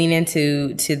want you to lean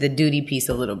into the duty piece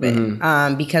a little bit,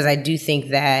 because I do think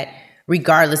that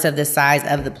regardless of the size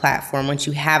of the platform, once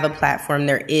you have a platform,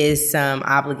 there is some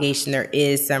obligation, there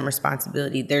is some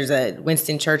responsibility. There's a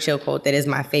Winston Churchill quote that is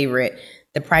my favorite: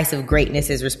 "The price of greatness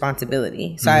is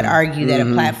responsibility." So I'd argue that a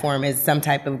platform is some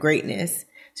type of greatness.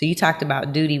 So you talked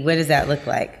about duty. What does that look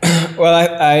like? Well,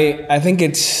 I think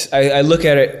I look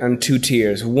at it on two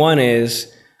tiers. One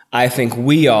is, I think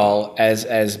we all,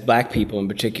 as Black people in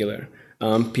particular,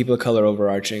 people of color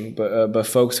overarching, but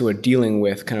folks who are dealing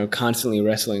with, kind of constantly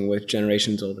wrestling with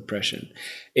generations-old oppression,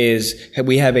 is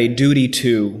we have a duty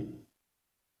to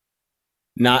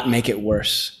not make it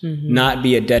worse, not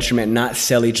be a detriment, not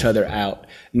sell each other out,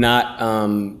 not,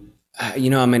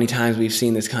 how many times we've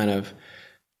seen this kind of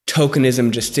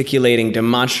tokenism, gesticulating,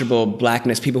 demonstrable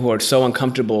Blackness, people who are so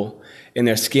uncomfortable in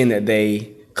their skin that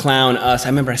they clown us. I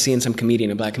remember seeing some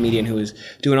comedian, a Black comedian, who was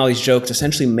doing all these jokes,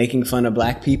 essentially making fun of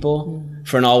Black people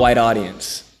for an all-white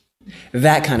audience.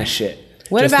 That kind of shit.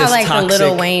 What Just about like toxic, the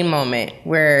Lil Wayne moment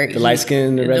where the light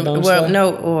skin, the red bone stuff? I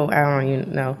don't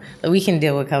even know. We can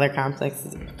deal with color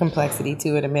complexity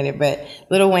too in a minute. But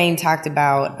Lil Wayne talked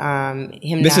about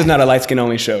him. This is not a light skin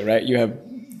only show, right? You have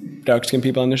dark skinned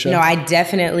people on the show? No, I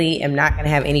definitely am not going to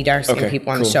have any dark skinned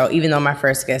people on the show, even though my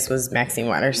first guest was Maxine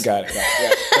Waters. Got it.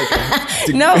 Yeah.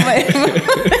 Okay. No,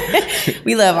 but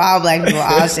we love all Black people,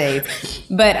 all shades.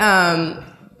 But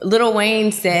Lil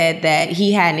Wayne said that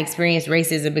he hadn't experienced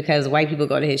racism because white people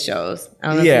go to his shows. I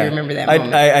don't know if you remember that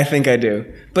moment. I think I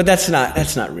do, but that's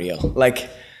not real. Like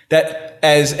that,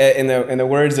 as in the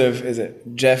words of, is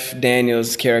it Jeff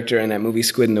Daniels' character in that movie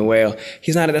Squid and the Whale?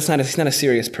 He's not a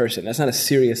serious person. That's not a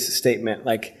serious statement.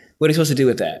 Like, what are you supposed to do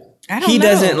with that? I don't know.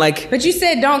 Doesn't like. But you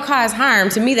said don't cause harm.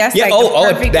 To me, that's like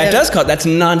that's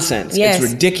nonsense. Yes.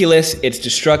 It's ridiculous. It's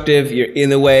destructive. You're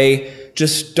in the way.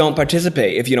 Just don't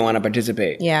participate if you don't want to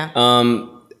participate. Yeah.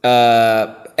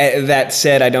 That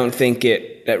said, I don't think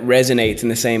that resonates in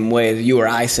the same way as you or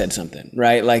I said something,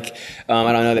 right? Like,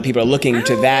 I don't know that people are looking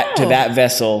to that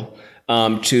vessel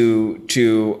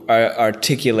to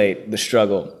articulate the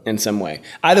struggle in some way.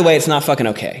 Either way, it's not fucking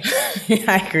okay.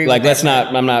 I agree. Like, with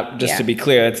that. I'm not, just to be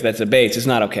clear, that's a base. It's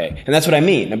not okay. And that's what I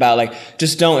mean about, like,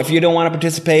 just don't, if you don't want to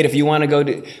participate, if you want to go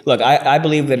to, look, I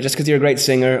believe that just because you're a great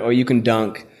singer or you can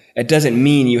dunk, it doesn't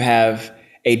mean you have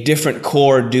a different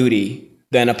core duty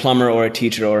than a plumber or a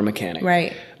teacher or a mechanic.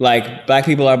 Right. Like, black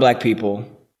people are black people.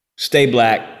 Stay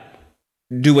black.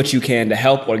 Do what you can to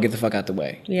help or get the fuck out the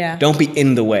way. Yeah. Don't be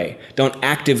in the way. Don't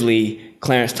actively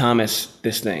Clarence Thomas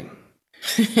this thing.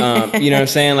 You know what I'm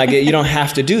saying? Like, you don't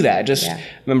have to do that. Just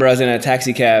remember, I was in a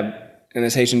taxi cab and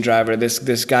this Haitian driver,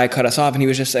 this guy cut us off and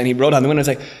he rolled down the window and was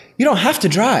like, you don't have to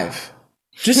drive.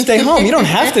 Just stay home. You don't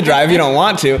have to drive if you don't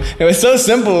want to. It was so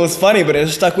simple. It was funny, but it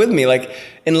stuck with me. Like,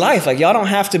 in life, like, y'all don't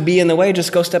have to be in the way.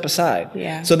 Just go step aside.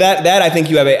 Yeah. So that I think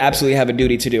you absolutely have a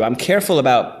duty to do. I'm careful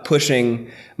about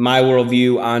pushing my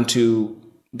worldview onto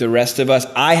the rest of us.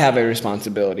 I have a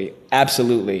responsibility,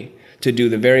 absolutely, to do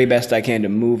the very best I can to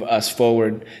move us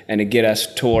forward and to get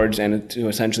us towards and to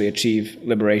essentially achieve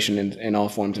liberation in all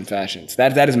forms and fashions.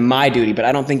 That is my duty, but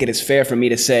I don't think it is fair for me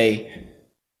to say,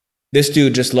 this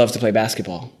dude just loves to play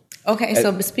basketball. Okay,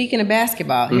 so speaking of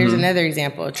basketball, here's another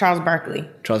example. Charles Barkley.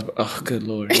 Oh, good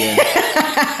Lord,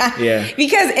 yeah. Yeah.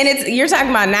 Because, and you're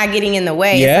talking about not getting in the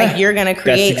way. Yeah. It's like you're going to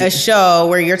create a show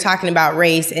where you're talking about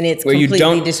race and it's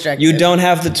completely destructive. You don't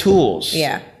have the tools.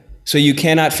 Yeah. So you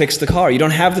cannot fix the car. You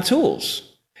don't have the tools.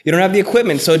 You don't have the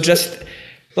equipment. So just,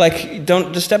 like,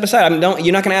 just step aside.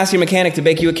 You're not going to ask your mechanic to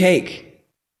bake you a cake.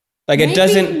 Like, it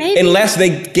doesn't, unless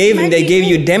they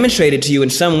demonstrated to you in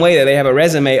some way that they have a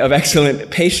resume of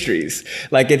excellent pastries.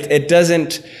 Like, it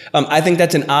doesn't, I think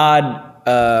that's an odd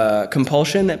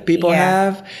compulsion that people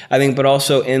have. I think, but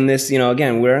also in this,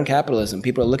 again, we're in capitalism.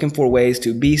 People are looking for ways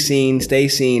to be seen, stay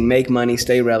seen, make money,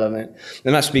 stay relevant.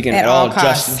 I'm not speaking at all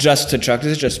just to Chuck.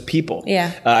 This is just people.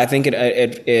 Yeah. I think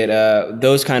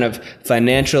those kind of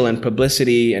financial and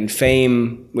publicity and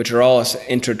fame, which are all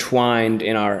intertwined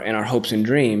in our hopes and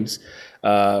dreams,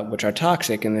 which are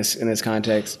toxic in this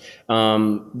context.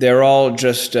 They're all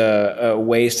just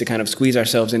ways to kind of squeeze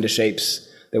ourselves into shapes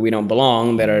that we don't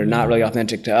belong, that are not really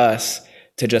authentic to us,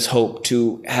 to just hope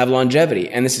to have longevity.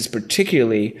 And this is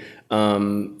particularly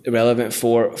relevant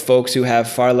for folks who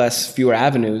have fewer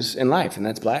avenues in life, and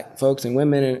that's black folks and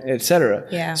women, et cetera.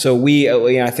 Yeah. So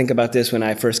I think about this when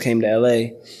I first came to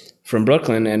LA from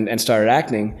Brooklyn and started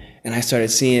acting, and I started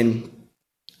seeing,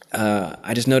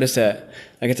 I just noticed that,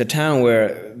 like, it's a town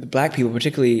where the black people,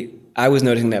 particularly, I was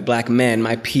noticing that black men,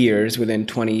 my peers within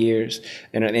 20 years,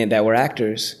 and that were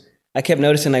actors, I kept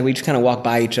noticing, like, we just kind of walk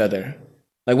by each other.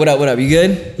 Like, what up? You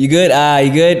good? You good?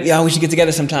 You good? Yeah, we should get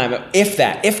together sometime. If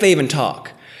they even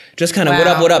talk. Just kind of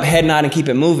what up, head nod and keep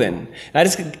it moving.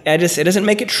 It doesn't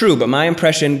make it true, but my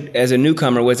impression as a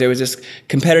newcomer was there was this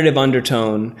competitive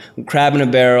undertone, crab in a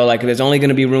barrel, like there's only going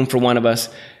to be room for one of us,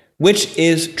 which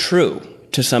is true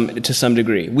to some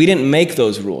degree. We didn't make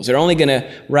those rules. They're only going to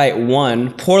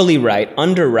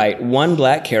underwrite one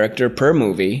black character per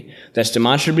movie that's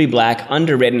demonstrably black,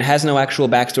 underwritten, has no actual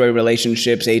backstory,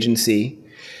 relationships, agency.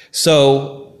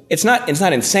 So it's not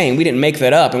insane. We didn't make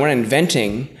that up, and we're not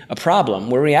inventing a problem.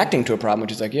 We're reacting to a problem,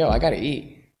 which is like, yo, I gotta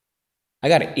eat.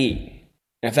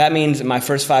 And if that means my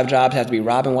first 5 jobs have to be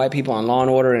robbing white people on Law and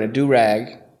Order in a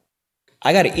do-rag,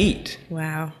 I gotta eat.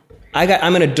 Wow.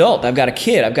 I'm an adult. I've got a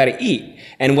kid. I've got to eat.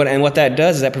 And what that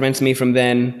does is that prevents me from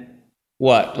then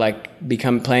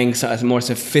playing a more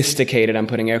sophisticated, I'm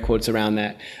putting air quotes around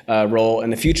that, role in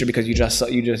the future, because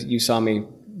you saw me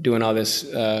doing all this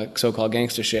so-called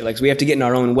gangster shit. Like, so we have to get in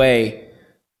our own way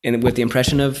and with the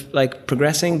impression of, like,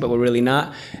 progressing, but we're really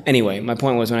not. Anyway, my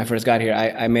point was, when I first got here,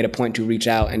 I made a point to reach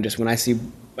out, and just when I see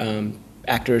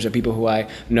actors or people who I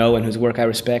know and whose work I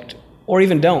respect, or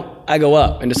even don't, I go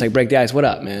up and just, like, break the ice. What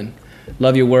up, man?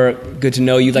 Love your work. Good to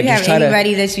know you. Like, you just have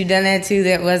anybody that you done that to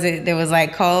that was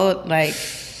like cold, like?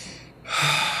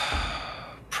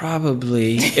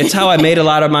 Probably. It's how I made a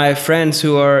lot of my friends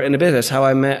who are in the business.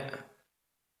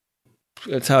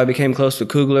 It's how I became close to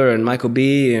Coogler and Michael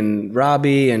B. and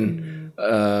Robbie and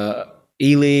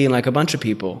Ely and, like, a bunch of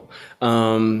people.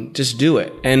 Just do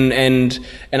it. And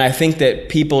I think that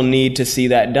people need to see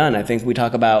that done. I think we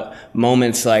talk about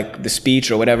moments like the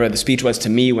speech or whatever the speech was to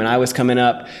me when I was coming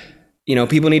up.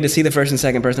 People need to see the first and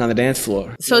second person on the dance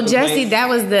floor. So Jesse, that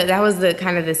was the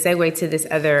kind of the segue to this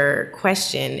other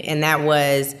question, and that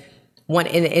was one.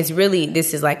 And it's really,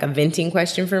 this is like a venting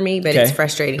question for me, but it's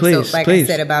frustrating. Please, so, like I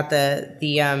said about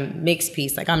the mixed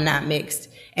piece, like, I'm not mixed,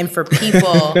 And for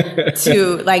people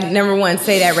to like, number one,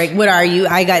 say that, right? What are you?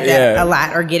 I got that a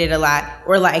lot, or get it a lot,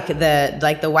 or like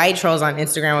the white trolls on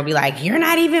Instagram will be like, "You're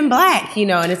not even black," you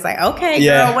know, and it's like, okay,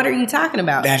 girl, what are you talking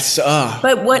about? That's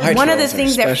but one of the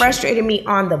things that frustrated me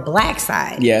on the black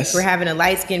side, yes, we're having a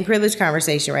light skin privilege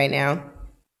conversation right now,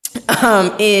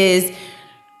 is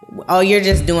you're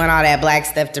just doing all that black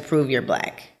stuff to prove you're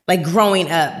black. Like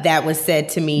growing up, that was said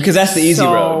to me because that's the easy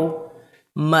road.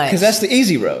 Much. Because that's the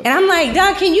easy road. And I'm like,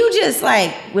 dog, can you just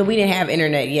like, well, we didn't have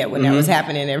internet yet when that was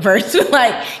happening at first.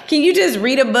 Like, can you just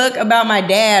read a book about my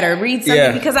dad or read something?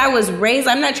 Yeah. Because I was raised,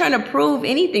 I'm not trying to prove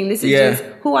anything. This is just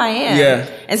who I am. Yeah.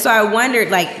 And so I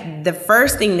wondered, like, the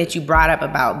first thing that you brought up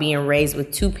about being raised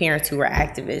with two parents who were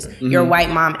activists, your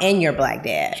white mom and your black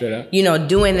dad, you know,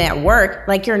 doing that work,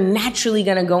 like you're naturally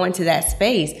going to go into that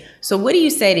space. So what do you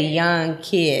say to young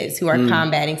kids who are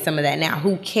combating some of that now,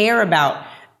 who care about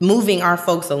moving our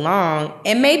folks along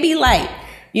and maybe like,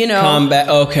 you know, combat.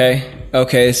 Okay,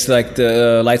 it's like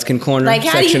the light skin corner like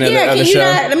section of the show.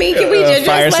 Can we just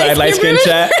fireside light skin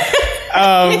chat?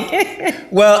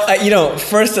 Well, you know,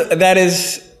 first that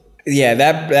is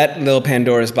that little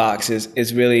Pandora's box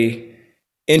is really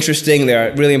interesting. There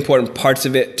are really important parts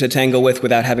of it to tangle with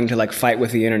without having to like fight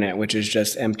with the internet, which is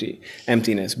just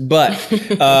emptiness. But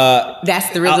that's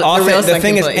the real the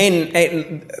thing is,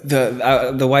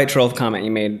 the white troll comment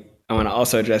you made, I want to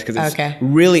also address because it's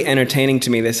really entertaining to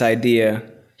me. This idea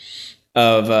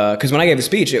of because when I gave the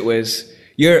speech, it was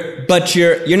you're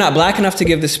not black enough to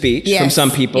give the speech from some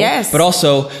people,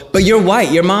 but you're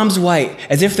white. Your mom's white,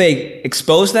 as if they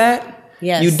expose that.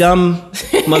 Yes. You dumb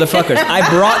motherfuckers.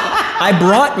 I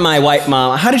brought my white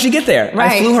mom. How did she get there?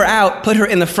 Right. I flew her out, put her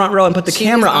in the front row, and put the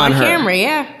camera on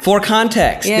her. For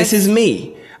context. Yes. This is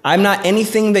me. I'm not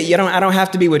anything that I don't have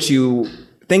to be what you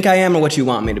think I am or what you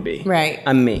want me to be. Right.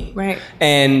 I'm me. Right.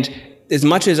 And as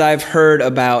much as I've heard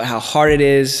about how hard it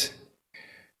is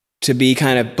to be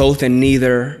kind of both and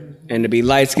neither, and to be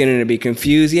light-skinned and to be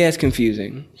confused, it's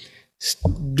confusing.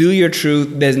 Do your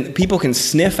truth. People can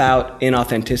sniff out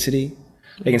inauthenticity.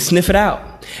 They can sniff it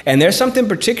out. And there's something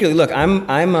particularly, look, I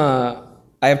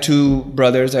have two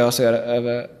brothers. I also have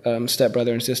a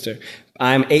stepbrother and sister.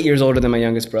 I'm 8 years older than my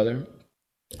youngest brother.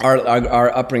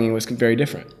 Our upbringing was very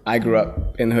different. I grew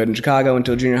up in the hood in Chicago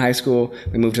until junior high school.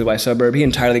 We moved to the white suburb. He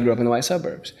entirely grew up in the white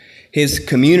suburbs. His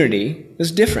community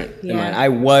was different than mine. I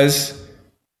was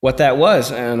what that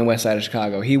was on the west side of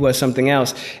Chicago. He was something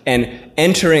else. And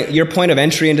your point of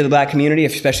entry into the black community,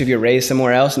 especially if you're raised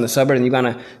somewhere else in the suburbs and you're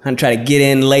going to try to get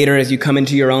in later as you come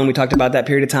into your own. We talked about that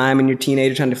period of time and you're a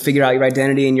teenager trying to figure out your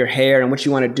identity and your hair and what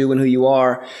you want to do and who you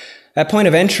are. That point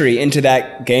of entry into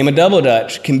that game of double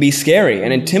dutch can be scary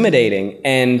and intimidating.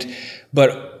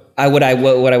 But what I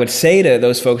would say to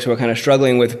those folks who are kind of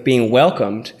struggling with being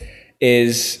welcomed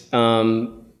is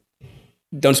don't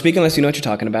speak unless you know what you're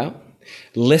talking about.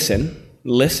 Listen,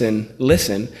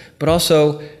 but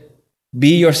also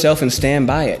be yourself and stand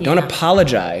by it. Don't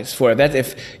apologize for it. That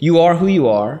if you are who you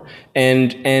are,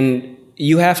 and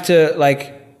you have to,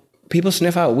 like, people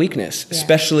sniff out weakness,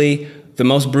 especially the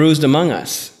most bruised among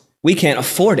us. We can't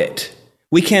afford it.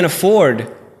 We can't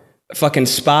afford fucking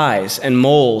spies and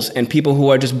moles and people who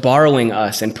are just borrowing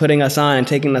us and putting us on and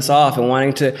taking us off and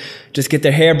wanting to just get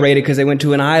their hair braided because they went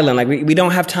to an island. Like, we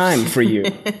don't have time for you.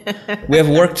 We have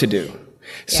work to do.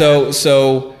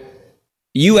 So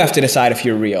you have to decide if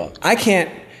you're real. I can't.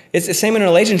 It's the same in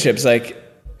relationships. Like,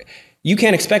 you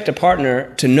can't expect a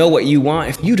partner to know what you want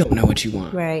if you don't know what you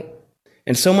want. Right.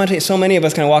 And so many of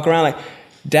us kind of walk around like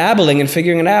dabbling and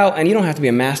figuring it out. And you don't have to be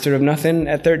a master of nothing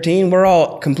at 13. We're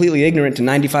all completely ignorant to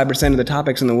 95% of the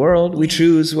topics in the world. We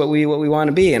choose what we want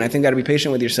to be. And I think you got to be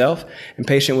patient with yourself and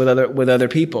patient with other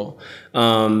people.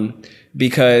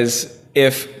 Because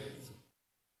if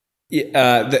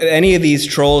any of these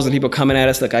trolls and people coming at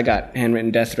us, like, I got handwritten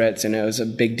death threats and it was a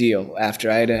big deal after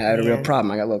I had a real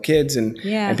problem. I got little kids and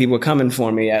people were coming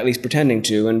for me, at least pretending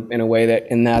to, in a way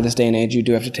that in now this day and age you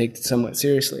do have to take somewhat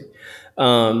seriously.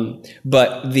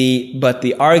 But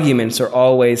the arguments are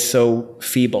always so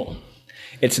feeble.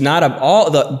 It's not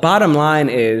the bottom line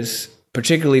is,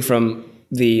 particularly from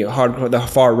the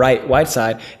far right white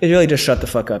side, is really just shut the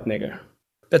fuck up, nigger.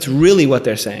 That's really what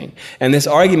they're saying. And this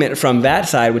argument from that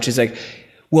side, which is like,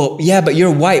 well, yeah, but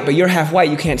you're white, but you're half white,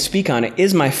 you can't speak on it,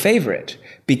 is my favorite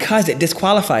because it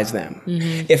disqualifies them.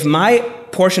 Mm-hmm. If my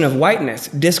portion of whiteness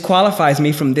disqualifies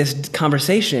me from this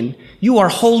conversation, you are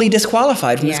wholly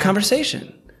disqualified from this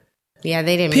conversation. Yeah,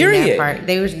 they didn't mean that part.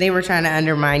 They were trying to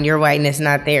undermine your whiteness,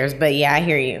 not theirs. But yeah, I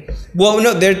hear you. Well,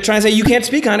 no, they're trying to say you can't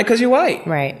speak on it because you're white.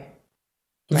 Right.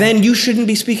 Then you shouldn't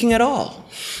be speaking at all,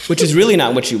 which is really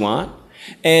not what you want.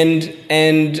 And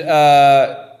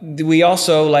we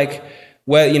also like,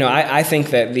 well, you know, I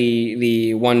think that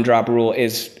the one drop rule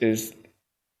is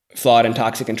flawed and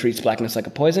toxic and treats blackness like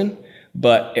a poison,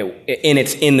 but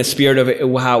it's in the spirit of it,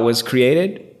 how it was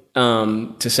created,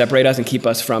 to separate us and keep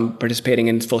us from participating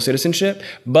in full citizenship.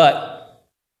 But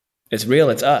it's real,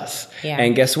 it's us. Yeah.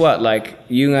 And guess what? Like,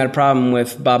 you got a problem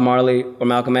with Bob Marley or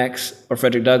Malcolm X or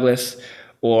Frederick Douglass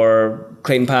or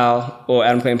Clayton Powell or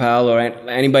Adam Clayton Powell or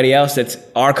anybody else that's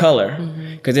our color.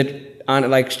 Because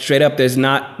straight up, there's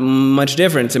not much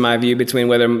difference in my view between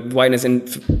whether whiteness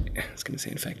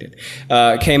infected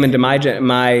came into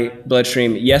my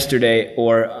bloodstream yesterday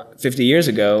or 50 years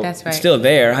ago. That's right. It's still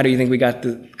there. How do you think we got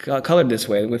colored this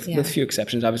way? With few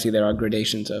exceptions. Obviously, there are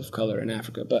gradations of color in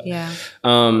Africa, but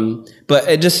but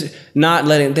it just not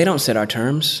letting. They don't set our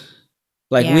terms.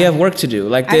 Like, we have work to do.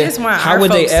 Like, I just want how our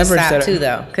would folks they ever to stop set too,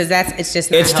 though, because it's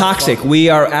just not it's helpful. toxic. We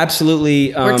are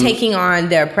absolutely we're taking on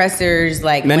the oppressors'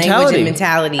 like language and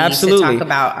mentality to talk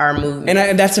about our movement,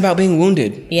 and that's about being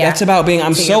wounded. Yeah, that's about being.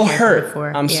 I'm so hurt.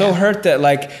 I'm so hurt that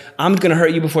like I'm gonna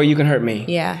hurt you before you can hurt me.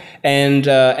 Yeah, and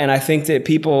I think that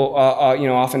people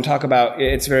often talk about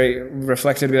it's very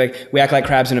reflective to be like we act like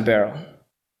crabs in a barrel.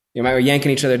 We're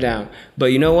yanking each other down, but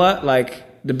you know what?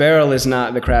 Like, the barrel is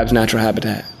not the crab's natural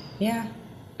habitat. Yeah.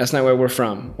 That's not where we're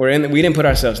from. We didn't put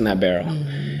ourselves in that barrel.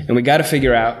 And we got to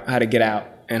figure out how to get out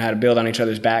and how to build on each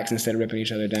other's backs instead of ripping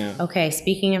each other down. Okay,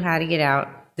 speaking of how to get out,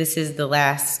 this is the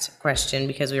last question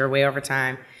because we were way over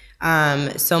time.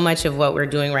 So much of what we're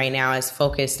doing right now is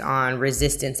focused on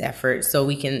resistance efforts so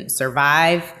we can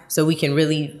survive, so we can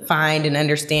really find and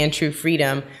understand true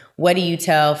freedom. What do you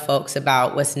tell folks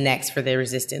about what's next for the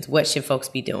resistance? What should folks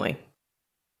be doing?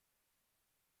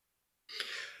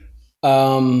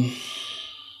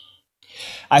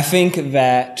 I think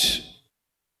that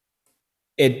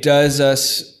it does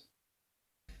us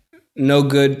no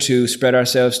good to spread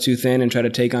ourselves too thin and try to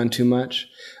take on too much.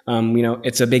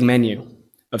 It's a big menu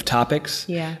of topics.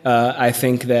 Yeah. I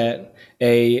think that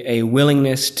a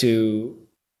willingness to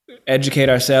educate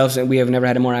ourselves, and we have never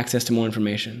had more access to more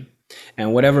information.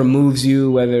 And whatever moves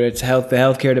you, whether it's the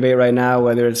healthcare debate right now,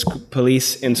 whether it's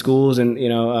police in schools and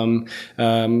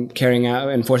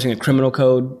enforcing a criminal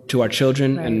code to our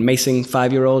children and macing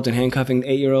 5-year-olds and handcuffing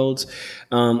 8-year-olds,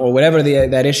 or whatever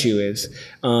that issue is,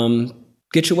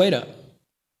 get your weight up,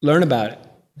 learn about it,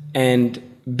 and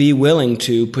be willing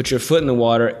to put your foot in the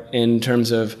water in terms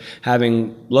of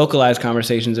having localized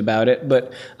conversations about it.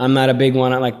 But I'm not a big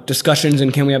one on like discussions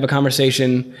and can we have a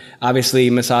conversation?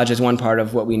 Obviously, massage is one part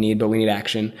of what we need, but we need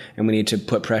action, and we need to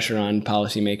put pressure on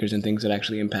policymakers and things that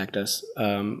actually impact us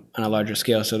on a larger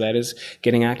scale. So that is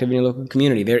getting active in your local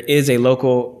community. There is a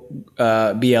local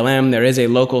BLM, there is a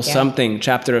local something,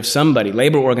 chapter of somebody,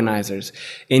 labor organizers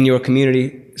in your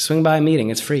community. Swing by a meeting,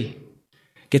 it's free.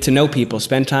 Get to know people,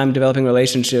 spend time developing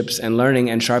relationships and learning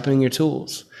and sharpening your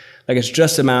tools. Like, it's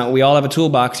just about, we all have a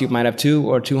toolbox. You might have 200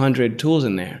 or 200 tools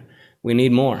in there. We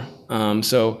need more.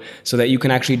 So that you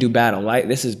can actually do battle. Like,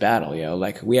 this is battle,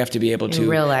 Like, we have to be able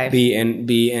to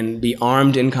be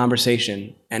armed in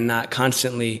conversation and not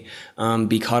constantly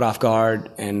be caught off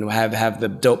guard and have the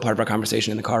dope part of our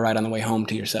conversation in the car ride on the way home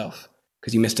to yourself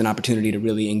because you missed an opportunity to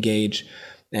really engage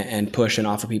and push and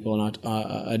offer people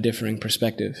a differing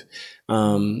perspective.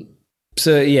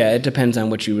 It depends on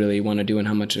what you really want to do and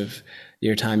how much of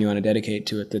your time you want to dedicate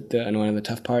to it. And one of the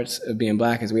tough parts of being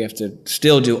Black is we have to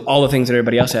still do all the things that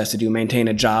everybody else has to do: maintain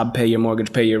a job, pay your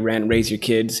mortgage, pay your rent, raise your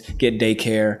kids, get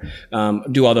daycare,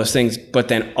 do all those things, but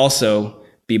then also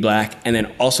be Black, and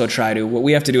then also what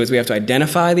we have to do is we have to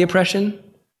identify the oppression,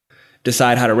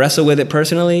 decide how to wrestle with it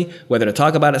personally, whether to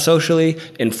talk about it socially,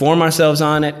 inform ourselves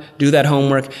on it, do that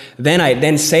homework,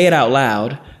 then say it out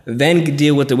loud, then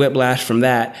deal with the whiplash from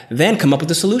that, then come up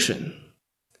with a solution.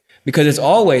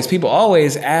 Because people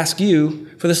always ask you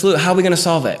for the solution. How are we going to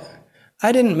solve it?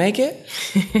 I didn't make it.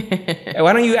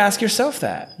 Why don't you ask yourself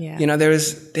that? Yeah. There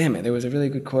was a really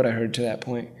good quote I heard to that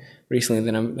point recently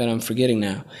that I'm forgetting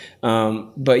now.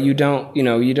 But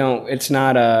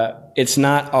it's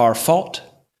not our fault.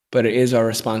 But it is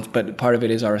but part of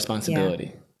it is our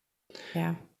responsibility.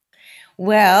 Yeah.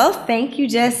 Well, thank you,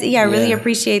 Jesse. I really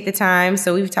appreciate the time.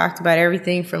 So we've talked about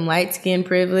everything from light skin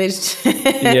privilege.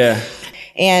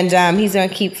 And he's going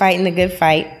to keep fighting the good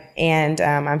fight. And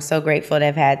I'm so grateful to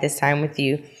have had this time with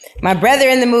you. My brother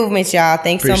in the movement, y'all.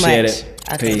 Thanks so much. Appreciate it.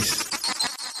 Okay. Peace.